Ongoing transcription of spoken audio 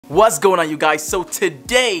What's going on, you guys? So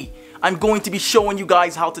today I'm going to be showing you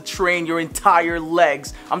guys how to train your entire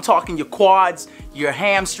legs. I'm talking your quads, your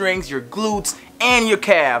hamstrings, your glutes, and your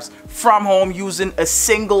calves from home using a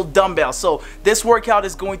single dumbbell. So this workout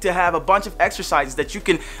is going to have a bunch of exercises that you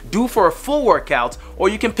can do for a full workout, or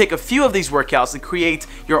you can pick a few of these workouts and create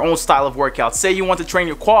your own style of workout. Say you want to train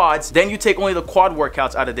your quads, then you take only the quad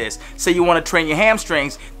workouts out of this. Say you want to train your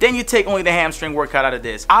hamstrings, then you take only the hamstring workout out of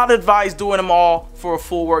this. I'd advise doing them all for a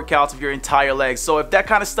full workout of your entire legs. So if that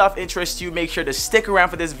kind of stuff interests you, make sure to stick around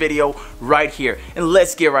for this video right here. And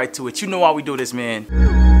let's get right to it. You know how we do this, man.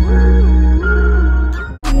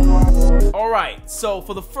 Alright, so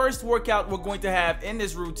for the first workout we're going to have in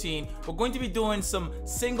this routine, we're going to be doing some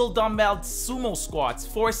single dumbbell sumo squats,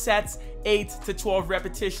 4 sets, 8 to 12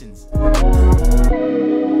 repetitions.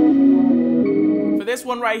 For this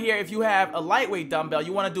one right here, if you have a lightweight dumbbell,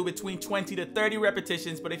 you want to do between 20 to 30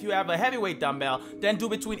 repetitions, but if you have a heavyweight dumbbell, then do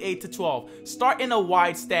between 8 to 12. Start in a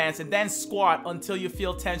wide stance and then squat until you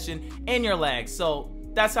feel tension in your legs. So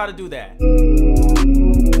that's how to do that.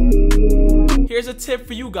 Here's a tip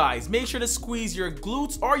for you guys. Make sure to squeeze your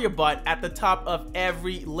glutes or your butt at the top of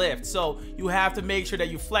every lift. So you have to make sure that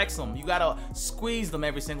you flex them. You gotta squeeze them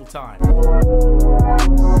every single time.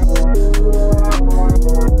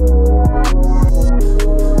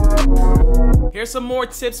 Here's some more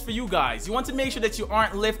tips for you guys. You want to make sure that you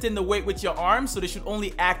aren't lifting the weight with your arms, so they should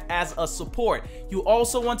only act as a support. You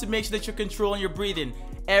also want to make sure that you're controlling your breathing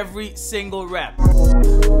every single rep.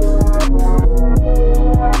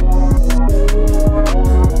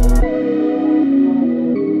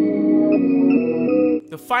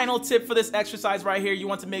 The final tip for this exercise right here, you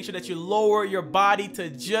want to make sure that you lower your body to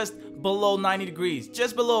just below 90 degrees.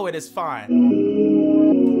 Just below it is fine.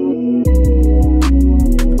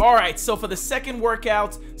 Alright, so for the second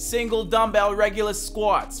workout, single dumbbell regular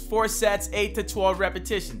squats, 4 sets, 8 to 12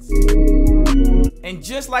 repetitions. And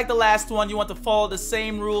just like the last one, you want to follow the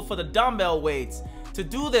same rule for the dumbbell weights. To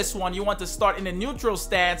do this one, you want to start in a neutral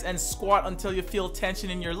stance and squat until you feel tension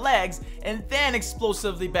in your legs, and then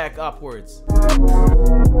explosively back upwards.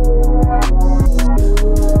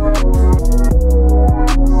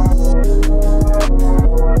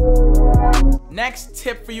 Next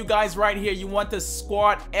tip for you guys right here, you want to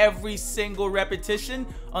squat every single repetition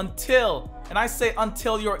until, and I say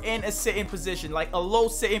until, you're in a sitting position, like a low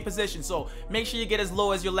sitting position. So make sure you get as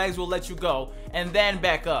low as your legs will let you go, and then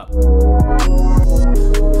back up.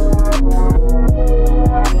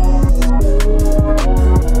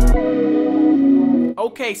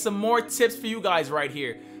 Okay, some more tips for you guys right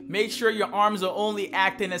here. Make sure your arms are only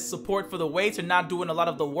acting as support for the weights and not doing a lot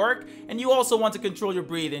of the work. And you also want to control your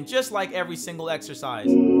breathing, just like every single exercise.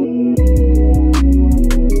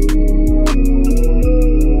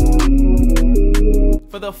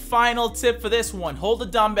 For the final tip for this one, hold the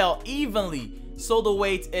dumbbell evenly so the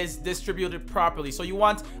weight is distributed properly. So you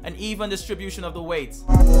want an even distribution of the weights.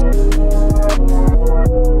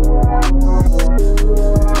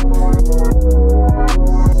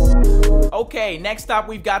 Okay, next up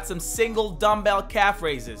we've got some single dumbbell calf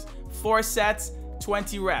raises, 4 sets,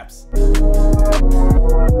 20 reps.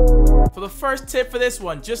 For the first tip for this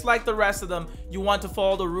one, just like the rest of them, you want to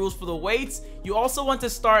follow the rules for the weights. You also want to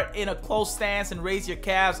start in a closed stance and raise your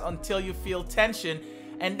calves until you feel tension,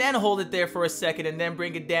 and then hold it there for a second and then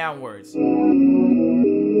bring it downwards.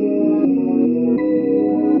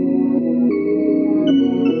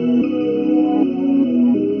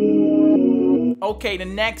 Okay, the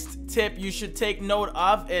next tip you should take note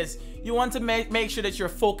of is you want to make sure that you're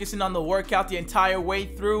focusing on the workout the entire way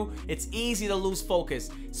through. It's easy to lose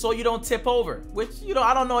focus, so you don't tip over, which,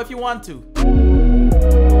 I don't know if you want to.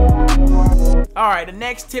 Alright, the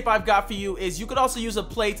next tip I've got for you is you could also use a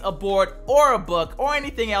plate, a board, or a book, or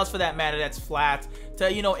anything else for that matter that's flat to,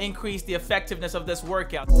 increase the effectiveness of this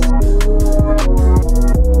workout.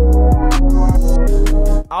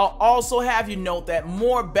 I'll also have you note that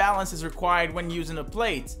more balance is required when using a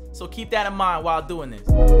plate, so keep that in mind while doing this.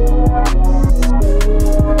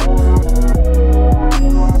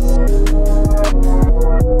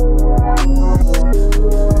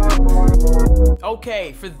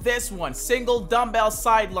 Okay, for this one, single dumbbell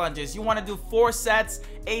side lunges, you want to do 4 sets,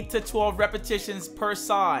 8 to 12 repetitions per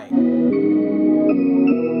side.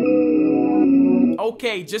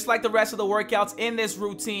 Okay, just like the rest of the workouts in this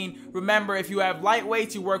routine, remember, if you have light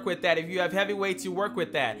weights, you work with that. If you have heavy weights, you work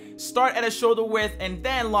with that. Start at a shoulder width and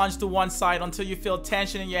then lunge to one side until you feel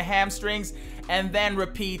tension in your hamstrings, and then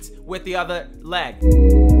repeat with the other leg.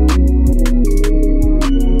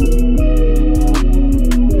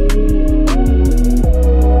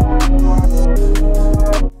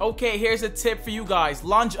 Okay, here's a tip for you guys.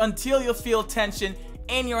 Lunge until you feel tension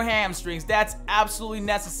in your hamstrings. That's absolutely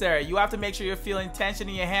necessary. You have to make sure you're feeling tension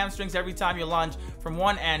in your hamstrings every time you lunge from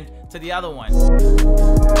one end to the other one.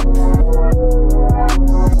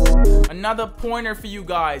 Another pointer for you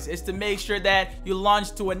guys is to make sure that you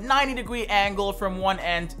lunge to a 90-degree angle from one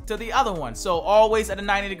end to the other one. So always at a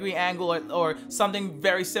 90-degree angle or something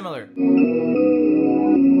very similar.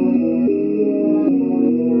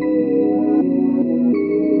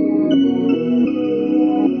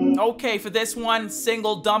 Okay, for this one,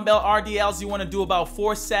 single dumbbell RDLs, you want to do about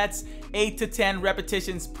 4 sets, 8 to 10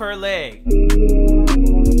 repetitions per leg.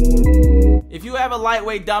 If you have a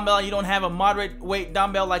lightweight dumbbell and you don't have a moderate weight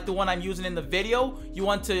dumbbell like the one I'm using in the video, you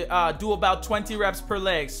want to do about 20 reps per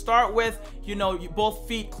leg. Start with, both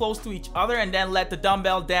feet close to each other and then let the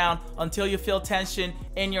dumbbell down until you feel tension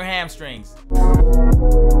in your hamstrings.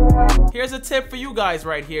 Here's a tip for you guys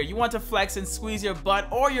right here. You want to flex and squeeze your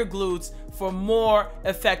butt or your glutes for more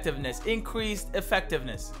effectiveness, increased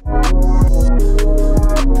effectiveness.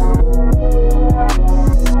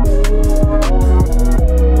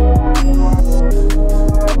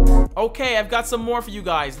 Okay, I've got some more for you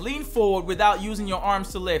guys. Lean forward without using your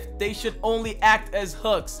arms to lift. They should only act as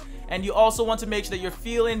hooks. And you also want to make sure that you're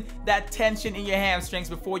feeling that tension in your hamstrings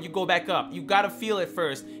before you go back up. You gotta feel it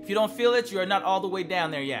first. If you don't feel it, you're not all the way down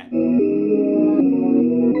there yet.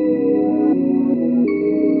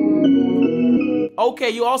 Okay,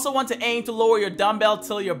 you also want to aim to lower your dumbbell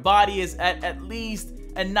till your body is at least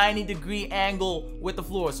a 90-degree angle with the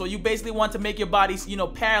floor. So you basically want to make your body,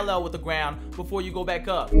 parallel with the ground before you go back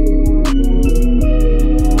up.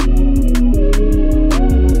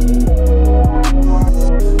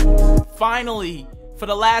 Finally, for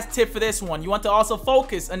the last tip for this one, you want to also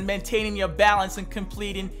focus on maintaining your balance and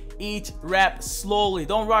completing each rep slowly.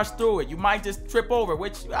 Don't rush through it. You might just trip over,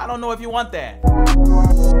 which I don't know if you want that.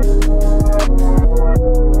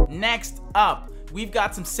 Next up, we've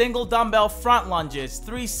got some single dumbbell front lunges,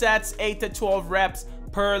 3 sets, 8 to 12 reps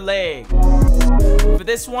per leg. For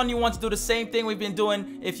this one, you want to do the same thing we've been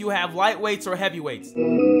doing if you have light weights or heavy weights.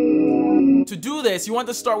 To do this, you want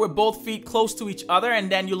to start with both feet close to each other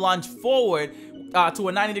and then you lunge forward to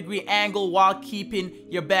a 90-degree angle while keeping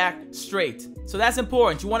your back straight. So that's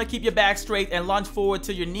important. You want to keep your back straight and lunge forward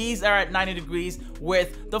till your knees are at 90 degrees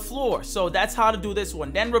with the floor. So that's how to do this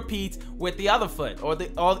one. Then repeat with the other foot or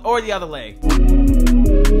the other leg.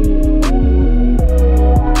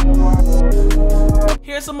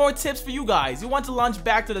 Here's some more tips for you guys. You want to lunge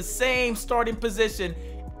back to the same starting position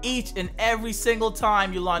each and every single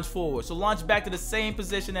time you lunge forward. So lunge back to the same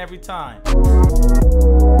position every time.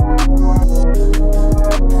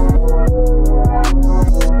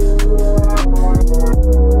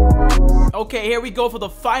 Okay, here we go for the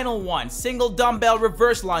final one. Single dumbbell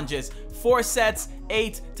reverse lunges, 4 sets,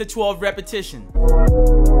 8 to 12 repetitions.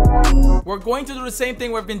 We're going to do the same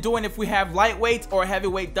thing we've been doing if we have lightweight or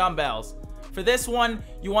heavyweight dumbbells. For this one,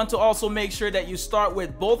 you want to also make sure that you start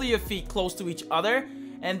with both of your feet close to each other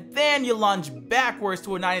and then you lunge backwards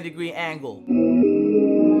to a 90-degree angle.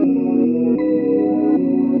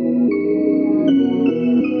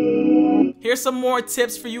 Here's some more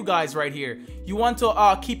tips for you guys right here. You want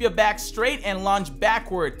to keep your back straight and lunge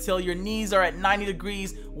backward till your knees are at 90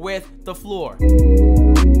 degrees with the floor.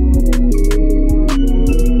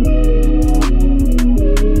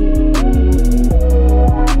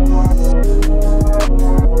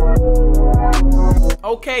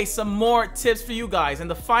 Okay, some more tips for you guys, and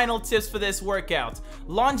the final tips for this workout.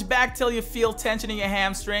 Lunge back till you feel tension in your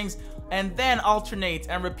hamstrings, and then alternate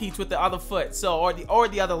and repeat with the other foot, or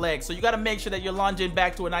the other leg. So you got to make sure that you're lunging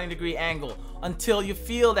back to a 90-degree angle until you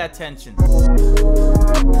feel that tension.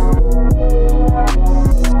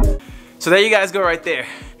 So there you guys go right there.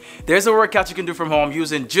 There's a workout you can do from home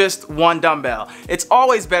using just one dumbbell. It's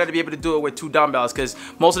always better to be able to do it with 2 dumbbells because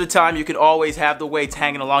most of the time you can always have the weights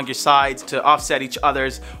hanging along your sides to offset each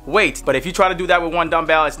other's weight. But if you try to do that with one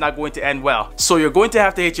dumbbell, it's not going to end well. So you're going to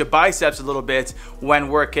have to hit your biceps a little bit when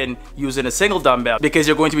working using a single dumbbell because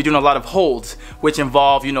you're going to be doing a lot of holds which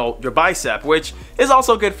involve, your bicep, which is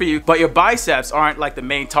also good for you, but your biceps aren't like the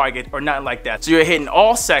main target or nothing like that. So you're hitting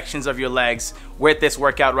all sections of your legs with this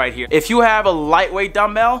workout right here. If you have a lightweight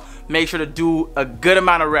dumbbell, make sure to do a good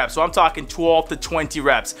amount of reps. So I'm talking 12 to 20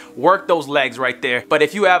 reps. Work those legs right there. But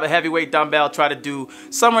if you have a heavyweight dumbbell, try to do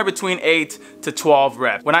somewhere between 8 to 12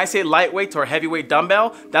 reps. When I say lightweight or heavyweight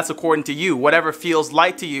dumbbell, that's according to you, whatever feels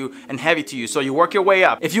light to you and heavy to you. So you work your way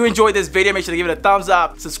up. If you enjoyed this video, make sure to give it a thumbs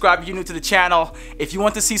up. Subscribe if you're new to the channel. If you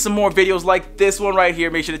want to see some more videos like this one right here,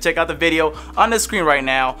 make sure to check out the video on the screen right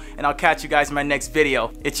now. And I'll catch you guys in my next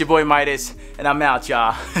video. It's your boy Midas, and I'm out,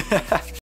 y'all.